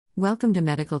Welcome to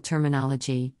Medical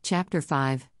Terminology, Chapter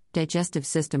 5, Digestive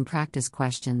System Practice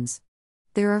Questions.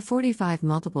 There are 45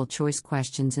 multiple-choice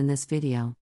questions in this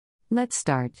video. Let's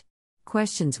start.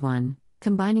 Questions 1.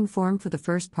 Combining form for the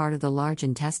first part of the large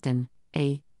intestine.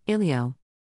 A. Ilio.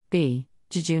 B.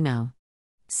 Jejunal.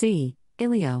 C.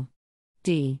 Ilio.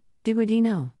 D.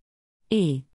 Duodeno.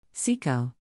 E.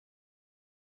 Ceco.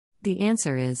 The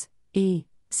answer is E.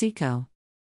 Ceco.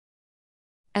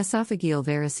 Esophageal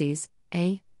varices.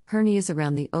 A. Hernias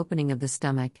around the opening of the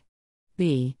stomach.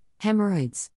 B.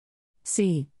 Hemorrhoids.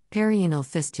 C. Perianal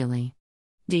fistulae.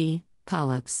 D.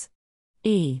 Polyps.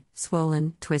 E.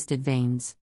 Swollen, twisted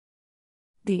veins.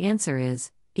 The answer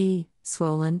is E.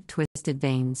 Swollen, twisted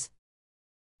veins.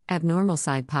 Abnormal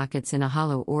side pockets in a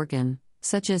hollow organ,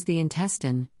 such as the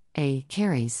intestine. A.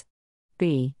 Caries.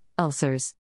 B.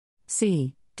 Ulcers.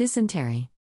 C.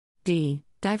 Dysentery. D.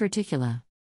 Diverticula.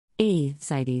 E.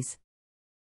 Ascites.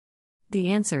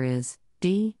 The answer is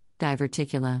D.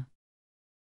 Diverticula.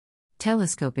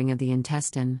 Telescoping of the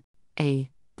intestine. A.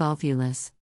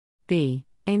 Volvulus. B.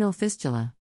 Anal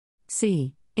fistula.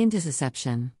 C.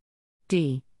 Intussusception.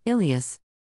 D. Ileus.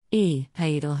 E.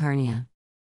 Hiatal hernia.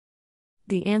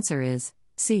 The answer is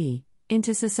C.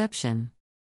 Intussusception.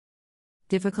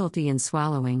 Difficulty in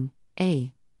swallowing.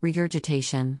 A.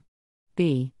 Regurgitation.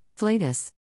 B.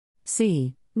 Flatus.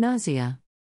 C. Nausea.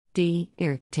 D.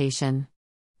 Irritation.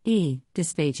 E.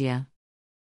 Dysphagia.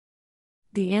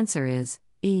 The answer is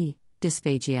E.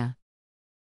 Dysphagia.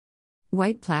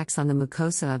 White plaques on the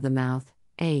mucosa of the mouth.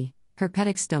 A.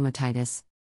 Herpetic stomatitis.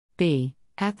 B.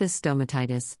 Aphthous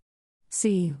stomatitis.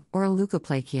 C. Oral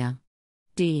leukoplakia.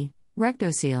 D.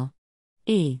 Rectocele.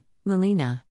 E.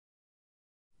 Melena.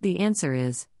 The answer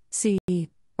is C.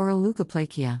 Oral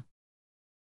leukoplakia.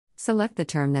 Select the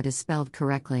term that is spelled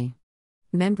correctly.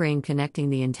 Membrane connecting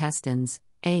the intestines.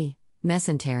 A.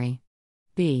 Mesentery.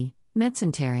 B.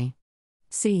 Mesentery.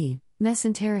 C.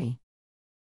 Mesentery.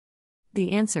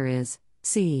 The answer is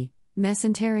C.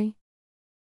 Mesentery.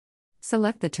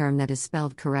 Select the term that is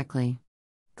spelled correctly.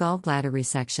 Gallbladder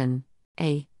resection.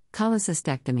 A.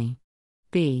 Cholecystectomy.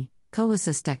 B.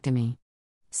 Cholecystectomy.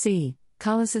 C.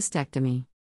 Cholecystectomy.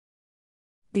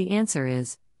 The answer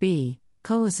is B.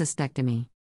 Cholecystectomy.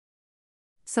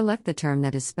 Select the term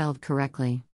that is spelled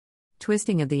correctly.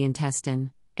 Twisting of the intestine.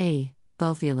 A.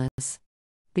 Volvulus.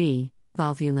 B.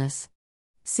 Volvulus.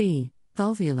 C.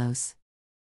 Volvulose.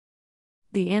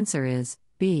 The answer is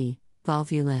B.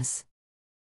 Volvulus.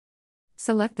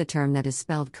 Select the term that is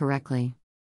spelled correctly.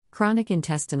 Chronic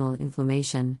intestinal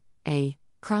inflammation. A.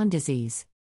 Crohn disease.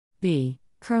 B.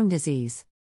 Crohn disease.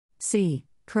 C.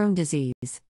 Crohn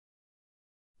disease.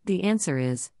 The answer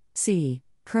is C.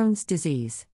 Crohn's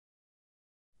disease.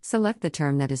 Select the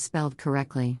term that is spelled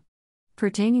correctly.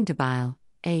 Pertaining to bile.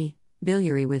 A.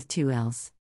 Biliary with 2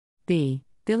 L's. B.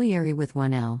 Biliary with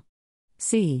 1 L.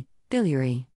 C.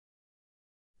 Biliary.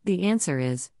 The answer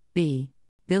is B.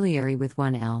 Biliary with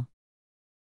 1 L.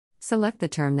 Select the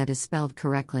term that is spelled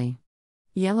correctly.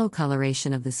 Yellow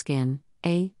coloration of the skin.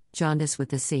 A. Jaundice with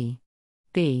the C.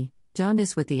 B.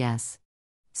 Jaundice with the S.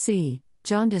 C.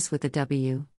 Jaundice with the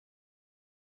W.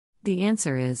 The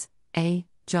answer is A.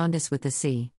 Jaundice with the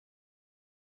C.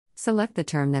 Select the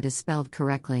term that is spelled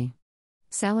correctly.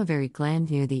 Salivary gland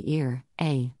near the ear.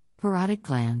 A. Parotid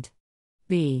gland.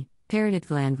 B. Parotid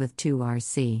gland with 2 R's.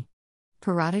 C.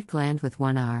 Parotid gland with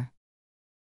 1 R.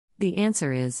 The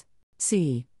answer is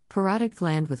C. Parotid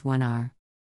gland with 1 R.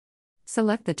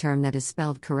 Select the term that is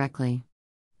spelled correctly.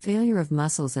 Failure of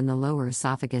muscles in the lower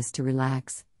esophagus to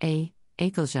relax. A.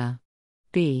 Achalasia.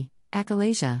 B.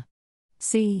 Achalasia.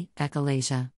 C.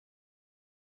 Achalasia.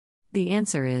 The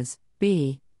answer is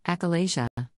B. Achalasia.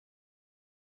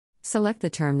 Select the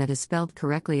term that is spelled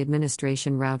correctly.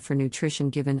 Administration route for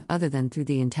nutrition given other than through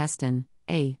the intestine.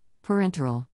 A.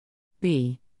 Parenteral.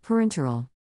 B. Parenteral.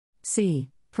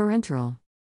 C. Parenteral.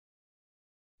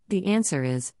 The answer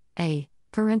is A.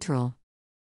 Parenteral.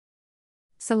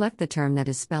 Select the term that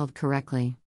is spelled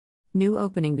correctly. New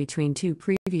opening between 2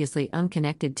 previously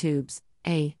unconnected tubes.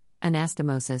 A.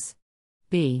 Anastomosis.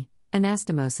 B.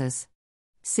 Anastomosis.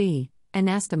 C.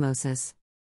 Anastomosis.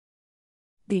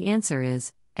 The answer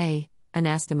is A.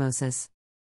 Anastomosis.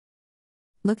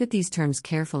 Look at these terms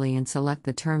carefully and select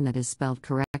the term that is spelled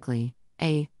correctly.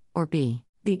 A. Or B.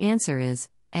 The answer is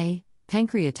A.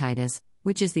 Pancreatitis,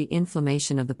 which is the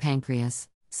inflammation of the pancreas.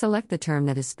 Select the term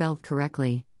that is spelled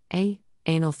correctly. A.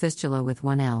 Anal fistula with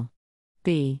 1 L.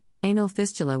 B. Anal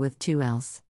fistula with 2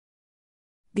 L's.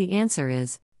 The answer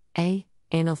is A.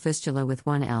 Anal fistula with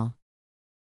 1 L.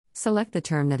 Select the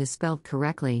term that is spelled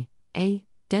correctly. A.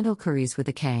 Dental caries with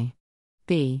a K.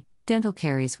 B. Dental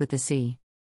caries with a C.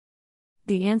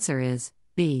 The answer is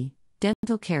B.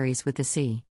 Dental caries with the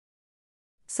C.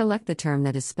 Select the term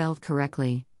that is spelled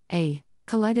correctly. A.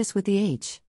 Colitis with the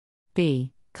H.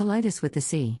 B. Colitis with the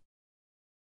C.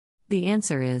 The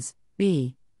answer is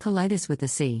B. Colitis with the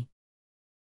C.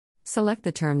 Select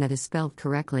the term that is spelled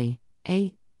correctly.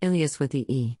 A. Ileus with the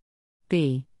E.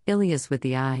 B. Ileus with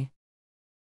the I.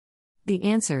 The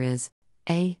answer is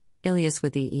A. Ileus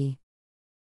with the E.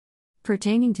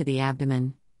 Pertaining to the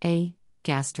abdomen. A.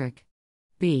 Gastric.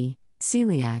 B.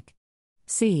 Celiac.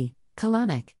 C.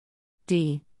 Colonic.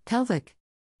 D. Pelvic.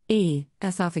 E.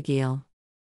 Esophageal.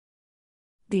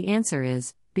 The answer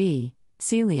is B.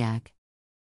 Celiac.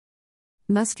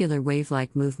 Muscular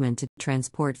wave-like movement to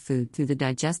transport food through the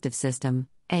digestive system.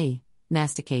 A.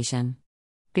 Mastication.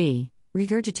 B.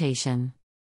 Regurgitation.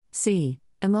 C.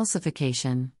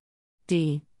 Emulsification.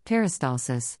 D.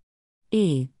 Peristalsis.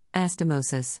 E.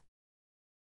 Anastomosis.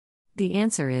 The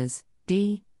answer is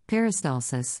D.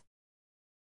 Peristalsis.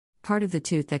 Part of the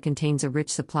tooth that contains a rich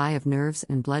supply of nerves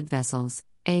and blood vessels.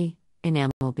 A.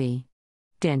 Enamel. B.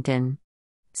 Dentin.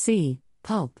 C.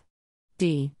 Pulp.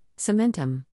 D.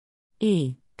 Cementum.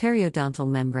 E. Periodontal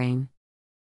membrane.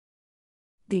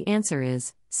 The answer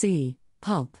is C.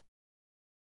 Pulp.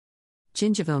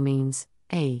 Gingivo means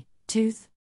A. Tooth.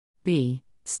 B.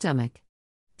 Stomach.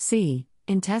 C.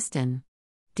 Intestine.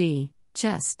 D.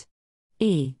 Chest.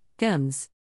 E. Gums.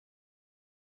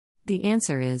 The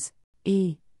answer is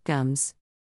E. Gums.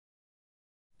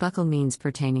 Buccal means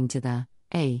pertaining to the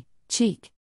A.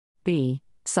 Cheek. B.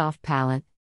 Soft palate.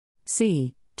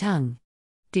 C. Tongue.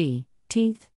 D.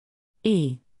 Teeth.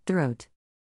 E. Throat.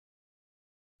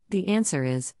 The answer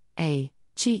is A.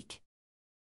 Cheek.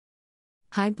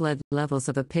 High blood levels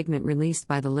of a pigment released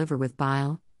by the liver with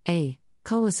bile. A.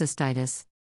 Cholecystitis.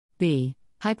 B.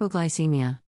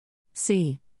 Hypoglycemia.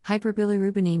 C.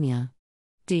 Hyperbilirubinemia.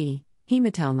 D.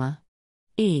 Hematoma.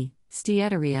 E.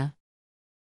 Steatorrhea.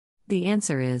 The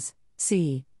answer is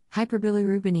C.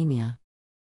 Hyperbilirubinemia.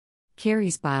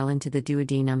 Carries bile into the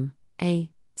duodenum. A.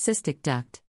 Cystic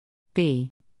duct.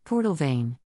 B. Portal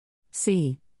vein.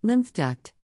 C. Lymph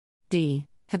duct. D.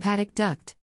 Hepatic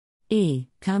duct. E.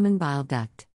 Common bile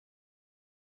duct.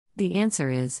 The answer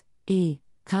is E.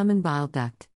 Common bile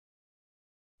duct.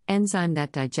 Enzyme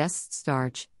that digests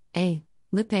starch. A.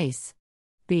 Lipase.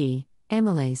 B.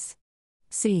 Amylase.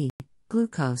 C.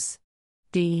 Glucose.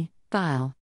 D.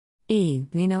 Bile. E.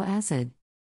 Amino acid.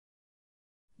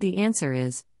 The answer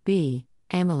is B.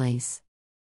 Amylase.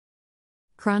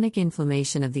 Chronic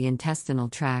inflammation of the intestinal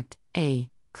tract. A.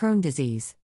 Crohn's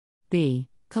disease. B.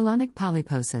 Colonic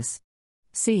polyposis.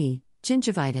 C.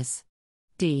 Gingivitis.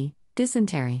 D.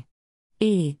 Dysentery.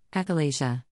 E.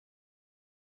 Achalasia.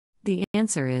 The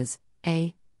answer is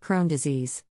A. Crohn's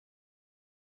disease.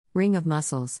 Ring of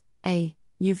muscles. A.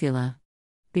 Uvula.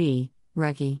 B.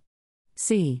 Ruggie.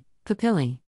 C.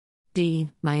 Papillae. D.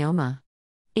 Myoma.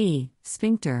 E.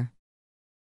 Sphincter.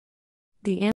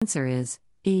 The answer is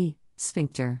E.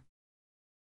 Sphincter.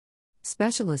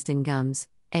 Specialist in gums.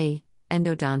 A.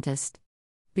 Endodontist.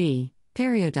 B.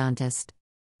 Periodontist.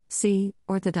 C.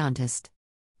 Orthodontist.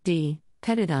 D.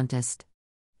 Pedodontist.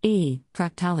 E.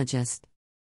 Proctologist.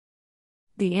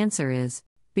 The answer is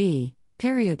B.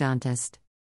 Periodontist.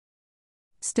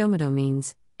 Stomato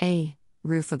means A.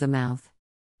 Roof of the mouth.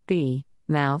 B.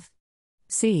 Mouth.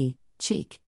 C.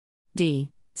 Cheek.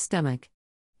 D. Stomach.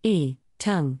 E.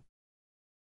 Tongue.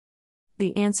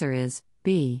 The answer is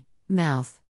B.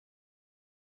 Mouth.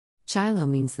 Chilo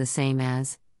means the same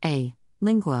as A.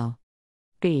 Linguo.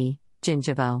 B.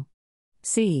 Gingivo.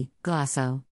 C.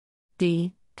 Glosso.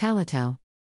 D. Palato.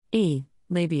 E.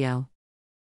 Labio.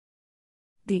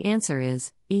 The answer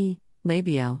is E.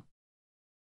 Labio.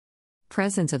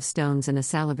 Presence of stones in a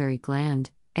salivary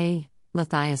gland. A.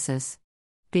 Lithiasis.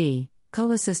 B.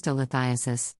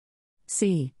 Cholecystolithiasis.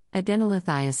 C.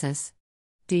 Adenolithiasis.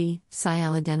 D.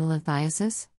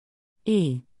 Sialadenolithiasis.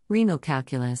 E. Renal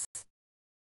calculus.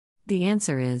 The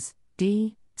answer is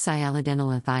D.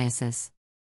 Sialadenolithiasis.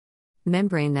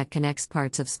 Membrane that connects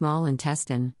parts of small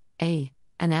intestine. A.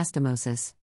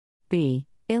 Anastomosis. B.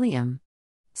 Ileum.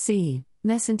 C.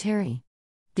 Mesentery.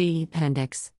 D.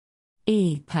 Appendix.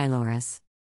 E. Pylorus.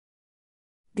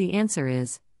 The answer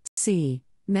is C.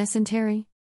 Mesentery.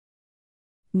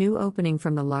 New opening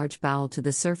from the large bowel to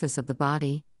the surface of the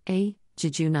body. A.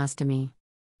 Jejunostomy.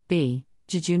 B.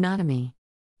 Jejunotomy.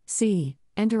 C.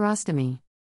 Enterostomy.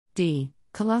 D.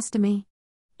 Colostomy.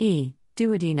 E.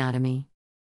 Duodenotomy.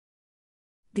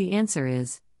 The answer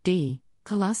is D.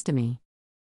 Colostomy.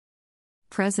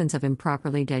 Presence of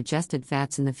improperly digested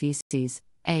fats in the feces.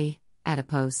 A.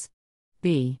 Adipose.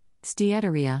 B.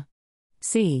 Steatorrhea.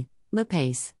 C.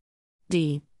 Lipase.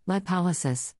 D.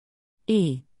 lipolysis.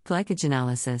 E.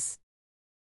 Glycogenolysis.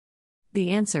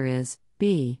 The answer is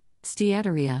B.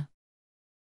 Steatorrhea.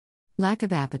 Lack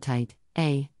of appetite.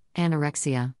 A.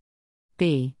 Anorexia.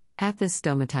 B. Aphthous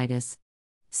stomatitis.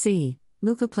 C.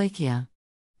 Leukoplakia.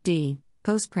 D.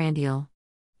 Postprandial.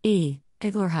 E.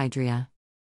 Ignorhydria.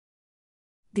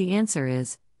 The answer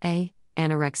is A.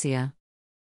 Anorexia.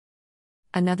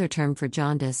 Another term for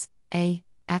jaundice. A.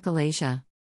 Achalasia.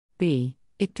 B.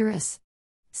 Icterus.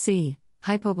 C.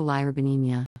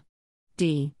 Hypobilirubinemia.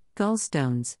 D.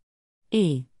 Gallstones.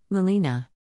 E. Melena.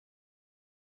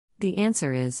 The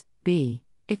answer is B.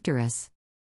 Icterus.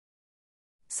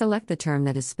 Select the term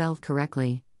that is spelled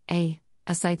correctly. A.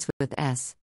 Ascites with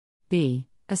S. B.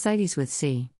 Ascites with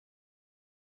C.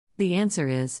 The answer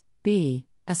is B.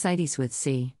 Ascites with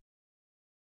C.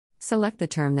 Select the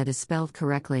term that is spelled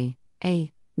correctly.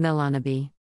 A.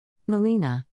 Melanobi.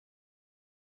 Melena.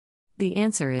 The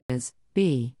answer is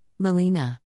B.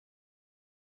 Melena.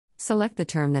 Select the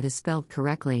term that is spelled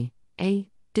correctly. A.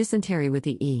 Dysentery with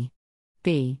the E.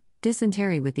 B.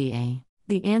 Dysentery with the A.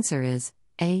 The answer is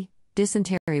A.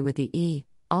 Dysentery with the E,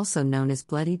 also known as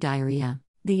bloody diarrhea.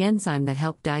 The enzyme that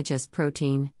helps digest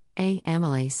protein. A.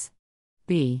 Amylase.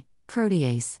 B.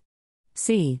 Protease.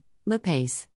 C.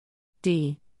 Lipase.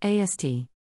 D. AST.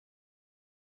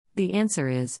 The answer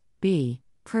is B.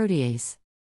 Protease.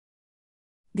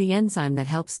 The enzyme that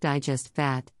helps digest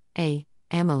fat. A.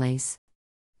 Amylase.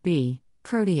 B.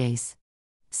 Protease.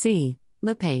 C.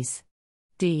 Lipase.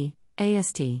 D.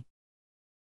 AST.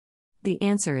 The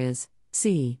answer is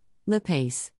C.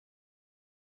 Lipase.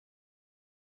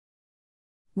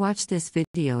 Watch this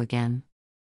video again.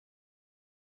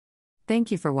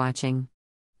 Thank you for watching.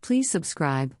 Please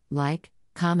subscribe, like,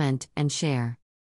 comment, and share.